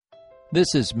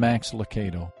This is Max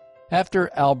Lucado. After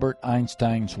Albert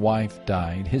Einstein's wife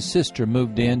died, his sister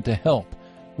moved in to help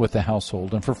with the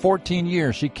household, and for 14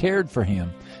 years she cared for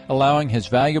him, allowing his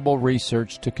valuable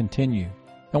research to continue.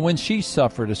 And when she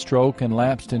suffered a stroke and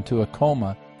lapsed into a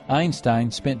coma, Einstein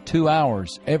spent 2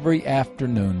 hours every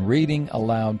afternoon reading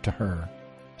aloud to her.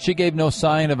 She gave no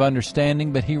sign of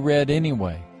understanding, but he read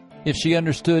anyway. If she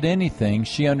understood anything,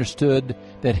 she understood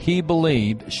that he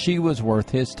believed she was worth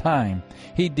his time.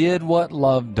 He did what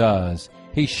love does.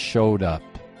 He showed up.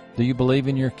 Do you believe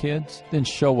in your kids? Then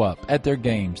show up at their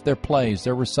games, their plays,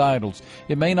 their recitals.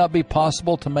 It may not be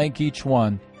possible to make each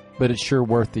one, but it's sure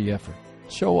worth the effort.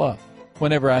 Show up.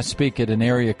 Whenever I speak at an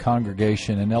area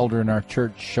congregation, an elder in our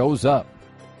church shows up.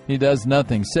 He does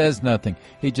nothing, says nothing.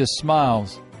 He just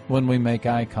smiles when we make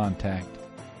eye contact.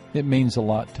 It means a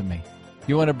lot to me.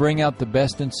 You want to bring out the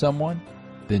best in someone?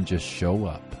 Then just show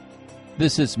up.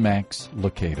 This is Max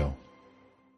Lucado.